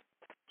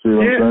 See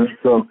what I'm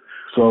saying?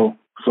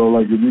 So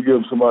like if you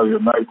give somebody a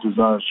nice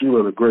design shoe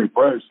at a great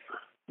price,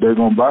 they're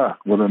gonna buy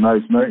with a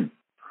nice name.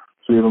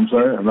 See what I'm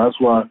saying? And that's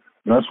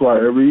why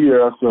every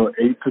year I sell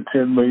 8 to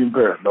 10 million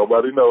pairs.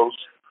 Nobody knows.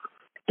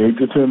 8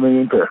 to 10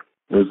 million pairs.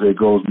 It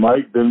goes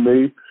Mike, then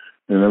me,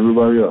 and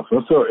everybody else. I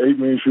sell 8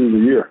 million shoes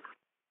a year.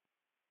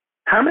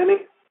 How many?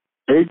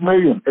 8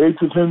 million. 8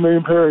 to 10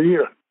 million pair a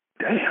year.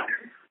 Damn.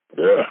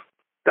 Yeah.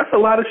 That's a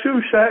lot of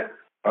shoes, Shaq.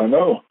 I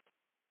know.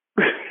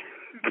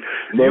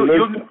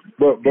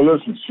 But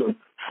listen,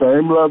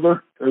 same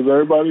leather as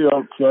everybody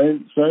else,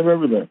 same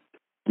everything.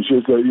 It's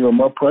just that,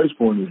 my price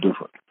point is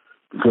different.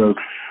 Because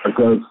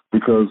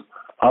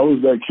I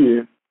was that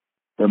kid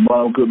and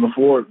mom couldn't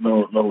afford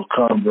no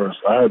Converse.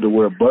 I had to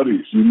wear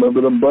Buddies. You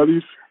remember them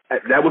Buddies?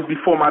 That was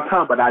before my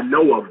time, but I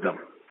know of them.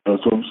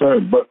 That's what I'm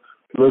saying. But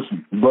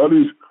listen,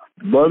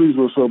 Buddies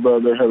were so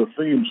bad they had a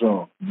theme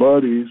song.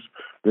 Buddies,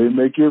 they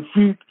make your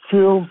feet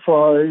feel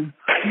fine.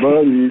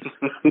 Buddies,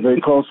 they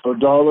cost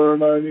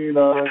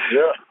 $1.99.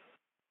 Yeah.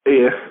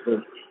 Yeah.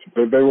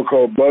 They were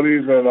called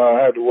Buddies, and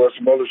I had to wear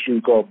some other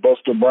shoes called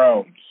Buster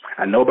Browns.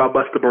 I know about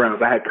Buster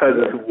Browns. I had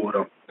cousins who wore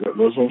them. That's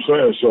what I'm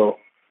saying. So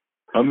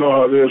I know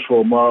how it is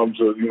for a mom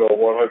to,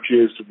 want her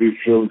kids to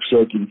feel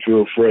accepted and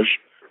feel fresh,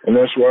 and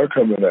that's where I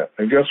come in at.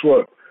 And guess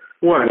what?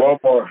 What?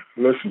 Walmart.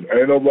 Listen,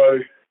 ain't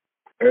nobody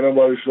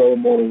selling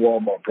more than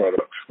Walmart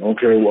products. I don't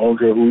care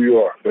who you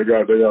are. They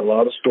got a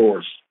lot of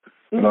stores,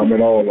 and I'm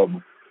in all of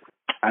them.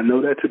 I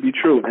know that to be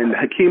true. And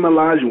Hakeem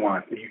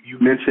Olajuwon, you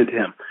mentioned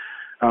him.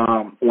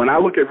 When I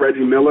look at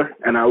Reggie Miller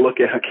and I look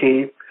at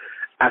Hakeem,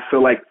 I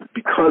feel like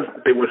because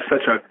they were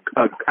such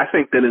I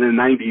think that in the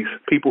 90s,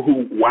 people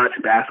who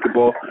watched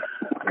basketball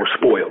were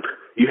spoiled.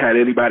 You had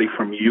anybody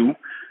from you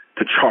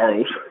to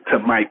Charles to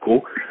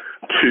Michael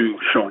to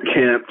Shawn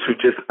Kemp to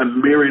just a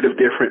myriad of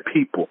different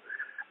people.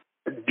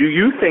 Do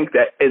you think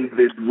that in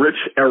the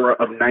rich era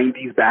of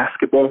 90s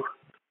basketball,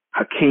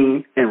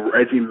 Hakeem and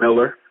Reggie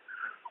Miller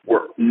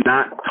were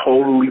not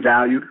totally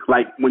valued?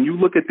 Like, when you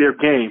look at their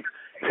game,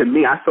 to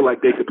me, I feel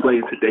like they could play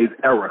in today's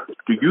era.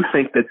 Do you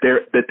think that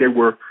they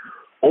were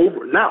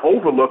not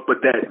overlooked,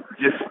 but that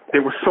just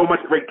there was so much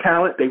great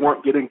talent, they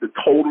weren't getting the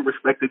total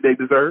respect that they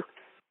deserved?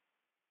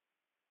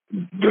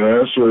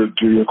 The answer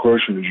to your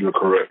question is you're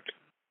correct.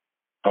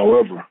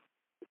 However,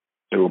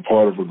 they were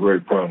part of a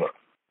great product.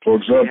 For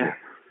example,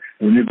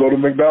 when you go to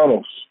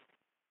McDonald's,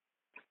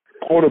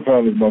 Quarter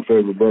Pounder is my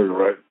favorite burger,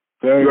 right?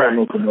 They ain't got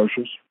no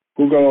commercials.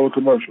 Who got all the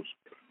commercials?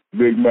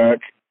 Big Mac,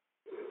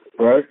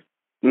 right?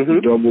 Mm-hmm.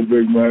 Double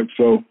Big Mac.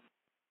 So,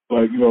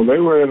 they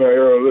were in an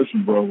era,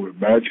 listen, bro, with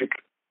Magic,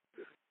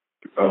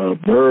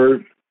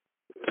 Bird,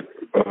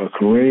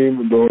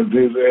 Kareem doing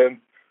his end,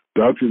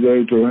 Dr.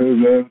 J doing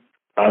his end,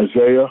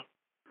 Isaiah.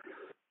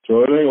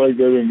 So it ain't like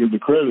they didn't get the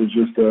credit. It's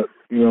just that,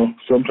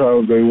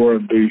 sometimes they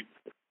weren't the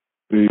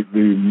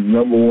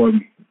number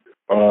one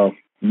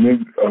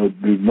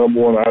the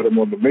number one item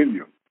on the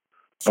menu.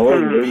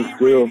 However,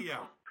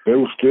 they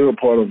were still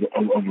part of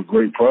a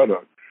great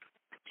product.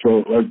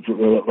 So like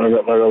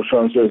I was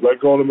trying to say, it's like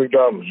going to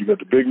McDonald's. You got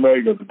the Big Mac,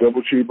 you got the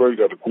double cheeseburger, you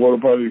got the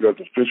Quarter Pounder, you got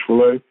the fish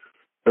fillet.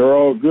 They're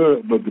all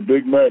good, but the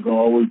Big Mac will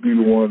always be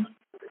the one,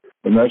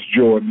 and that's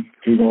Jordan.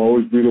 He's gonna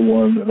always be the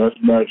one, and that's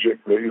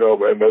Magic,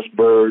 and that's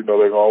Bird. They're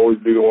gonna always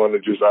be the one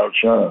that just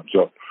outshines.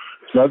 So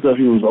it's not that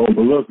he was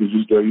overlooked. It's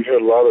just that you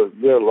had a lot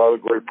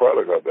of great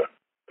product out there.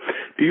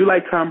 Do you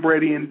like Tom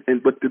Brady and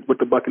with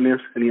the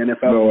Buccaneers in the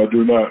NFL? No, I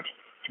do not.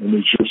 And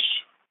it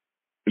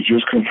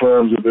just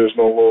confirms that there's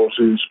no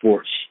loyalty in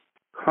sports.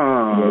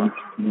 Huh.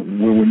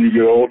 When you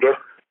get older,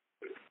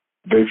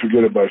 they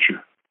forget about you.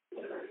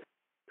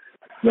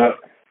 Now,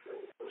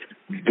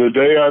 the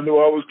day I knew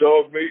I was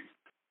dog meat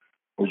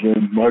was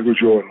when Michael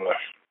Jordan left.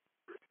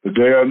 The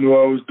day I knew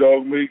I was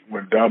dog meat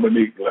when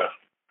Dominique left.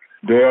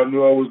 The day I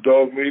knew I was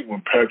dog meat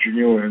when Patrick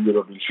Ewing ended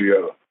up in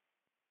Seattle.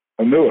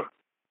 I knew it.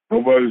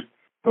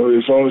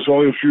 It's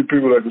only a few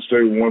people that can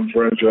stay with one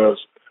franchise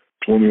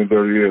 20 and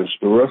 30 years.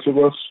 The rest of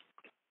us,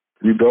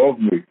 we dog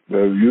meat.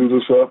 They'll use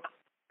us up,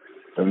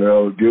 and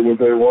they'll get what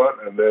they want,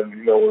 and then,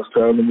 it's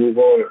time to move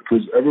on.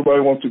 Because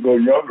everybody wants to go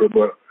younger,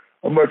 but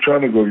I'm not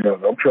trying to go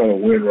younger. I'm trying to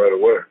win right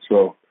away.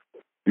 So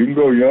you can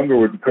go younger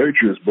with the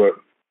Patriots, but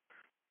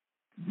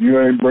you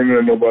ain't bringing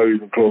in nobody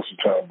even close to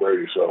Tom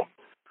Brady. So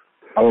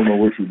I don't know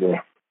what you're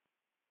doing.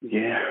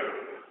 Yeah.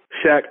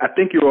 Shaq, I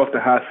think you're off the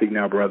hot seat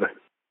now, brother.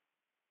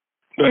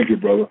 Thank you,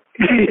 brother.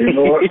 And you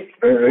know what?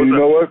 And you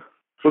know what?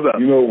 What's up?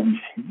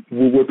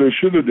 What they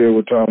should have did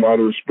with Tom, out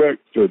of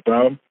respect, said,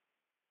 Tom,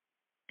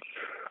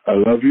 I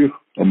love you.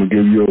 I'm going to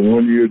give you a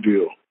 1-year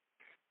deal.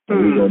 And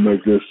we're going to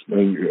make this,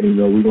 and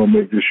we're going to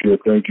make this year.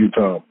 Thank you,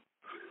 Tom.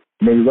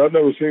 Because I've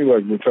never seen,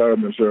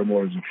 retirement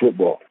ceremonies in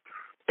football.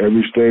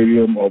 Every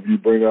stadium, you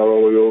bring out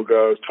all the old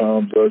guys,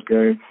 Tom's last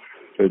game.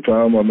 Say,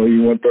 Tom, I know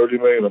you won $30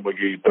 million. I'm going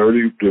to give you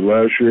 30. The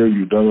last year,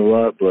 you've done a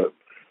lot, but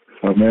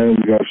man,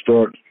 we got to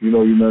start, you're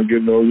not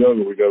getting no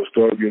younger. We got to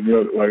start getting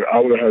younger. I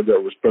would have had that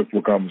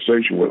respectful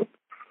conversation with him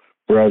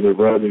rather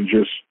than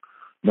just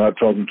not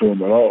talking to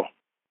him at all.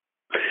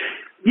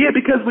 Yeah,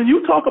 because when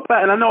you talk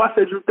about, and I know I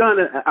said you've done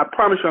it, I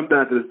promise you I'm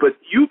done to this, but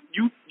you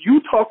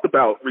talked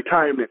about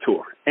retirement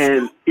tour.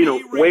 And,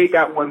 Wade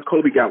got one,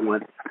 Kobe got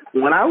one.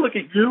 When I look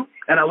at you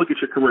and I look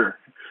at your career,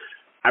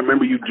 I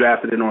remember you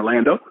drafted in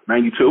Orlando,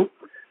 92.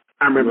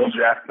 I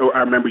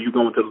remember you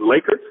going to the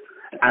Lakers.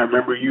 I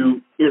remember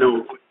you,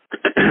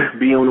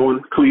 being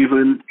on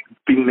Cleveland,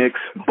 Phoenix,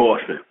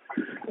 Boston.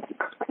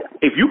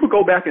 If you could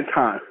go back in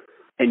time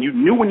and you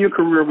knew when your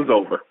career was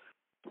over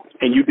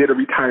and you did a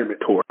retirement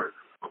tour,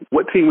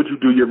 what team would you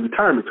do your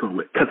retirement tour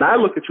with? Because I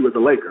look at you as a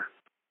Laker.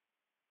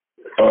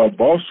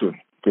 Boston.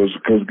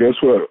 Because guess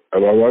what?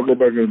 If I go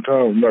back in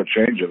time, I'm not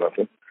changing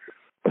nothing.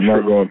 I'm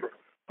not going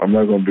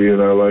to be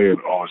in L.A. and,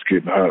 it's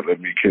getting hot.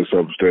 Let me kiss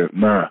up and stay.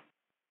 Nah.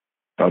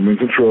 I'm in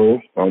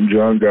control. I'm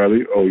John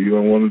Gotti. Oh, you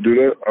don't want to do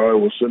that? All right,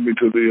 well, send me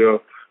to the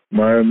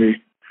Miami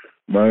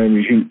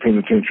Heat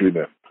Penitentiary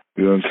then.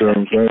 You understand what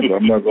I'm saying?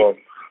 I'm not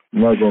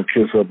going to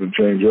kiss up and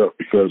change up,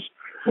 because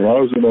when I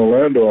was in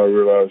Orlando, I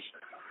realized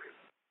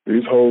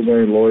these hoes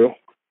ain't loyal.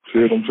 See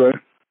what I'm saying?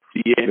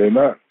 Yeah. They're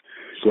not.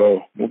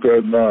 So,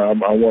 okay,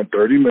 I want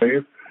 $30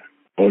 million.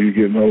 Oh, you're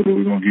getting older,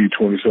 we're going to give you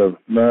 27.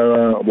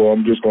 Nah, well,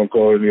 I'm just going to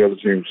call any other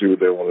team and see what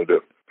they want to do.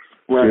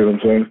 Right. See what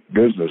I'm saying?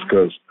 Business,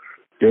 because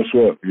guess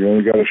what? You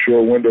only got a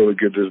short window to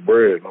get this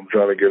bread. I'm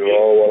trying to get it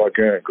all while I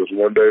can, because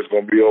one day it's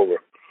going to be over.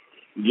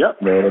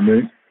 Yep. You know what I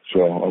mean? So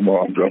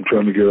I'm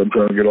trying to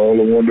get all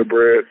the Wonder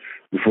Bread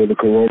before the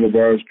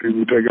coronavirus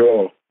people take it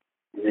all.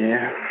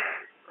 Yeah.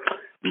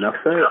 Enough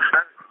said.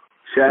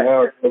 Shaq,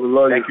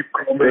 right, thank you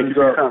for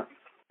your time.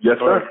 Yes,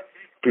 sir.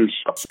 Peace.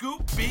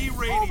 Scoop B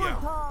Radio.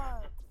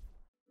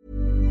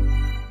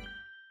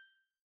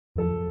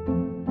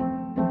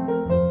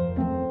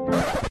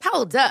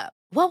 Hold up.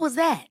 What was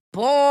that?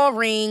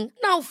 Boring.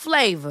 No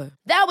flavor.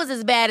 That was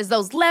as bad as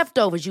those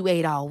leftovers you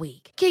ate all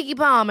week. Keke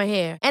Palmer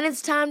here, and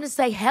it's time to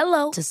say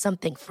hello to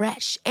something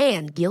fresh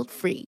and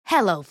guilt-free.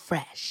 Hello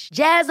Fresh.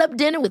 Jazz up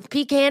dinner with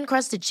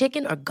pecan-crusted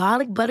chicken or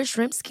garlic butter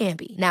shrimp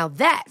scampi. Now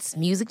that's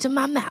music to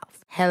my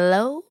mouth.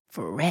 Hello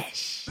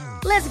Fresh.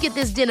 Let's get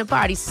this dinner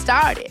party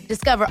started.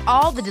 Discover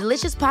all the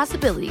delicious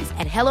possibilities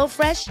at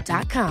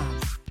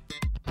hellofresh.com.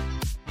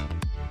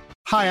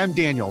 Hi, I'm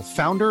Daniel,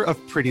 founder of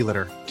Pretty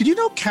Litter. Did you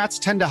know cats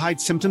tend to hide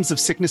symptoms of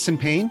sickness and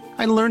pain?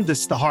 I learned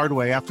this the hard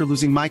way after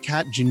losing my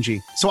cat, Gingy.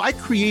 So I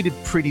created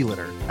Pretty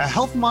Litter, a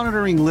health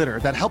monitoring litter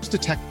that helps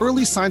detect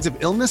early signs of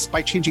illness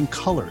by changing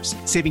colors,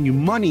 saving you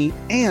money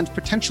and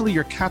potentially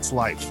your cat's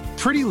life.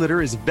 Pretty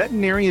Litter is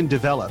veterinarian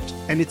developed,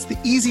 and it's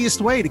the easiest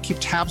way to keep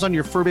tabs on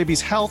your fur baby's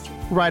health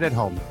right at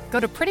home. Go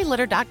to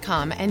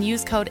prettylitter.com and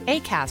use code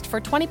ACAST for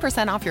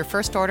 20% off your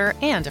first order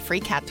and a free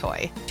cat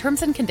toy.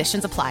 Terms and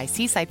conditions apply.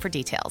 See site for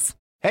details.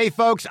 Hey,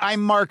 folks,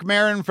 I'm Mark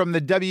Maron from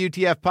the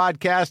WTF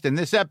Podcast, and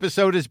this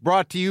episode is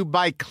brought to you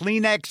by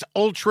Kleenex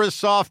Ultra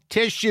Soft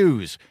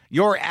Tissues,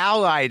 your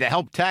ally to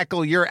help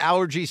tackle your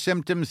allergy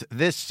symptoms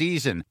this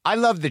season. I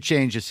love the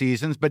change of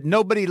seasons, but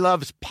nobody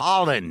loves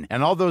pollen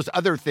and all those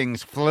other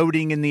things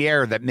floating in the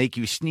air that make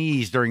you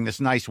sneeze during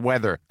this nice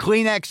weather.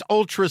 Kleenex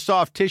Ultra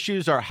Soft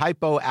Tissues are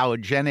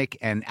hypoallergenic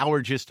and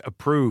allergist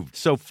approved,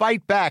 so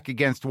fight back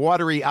against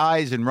watery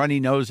eyes and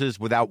runny noses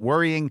without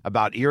worrying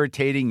about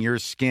irritating your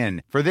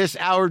skin. For this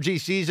allergy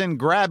season,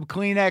 grab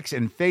Kleenex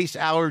and face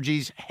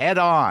allergies head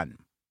on.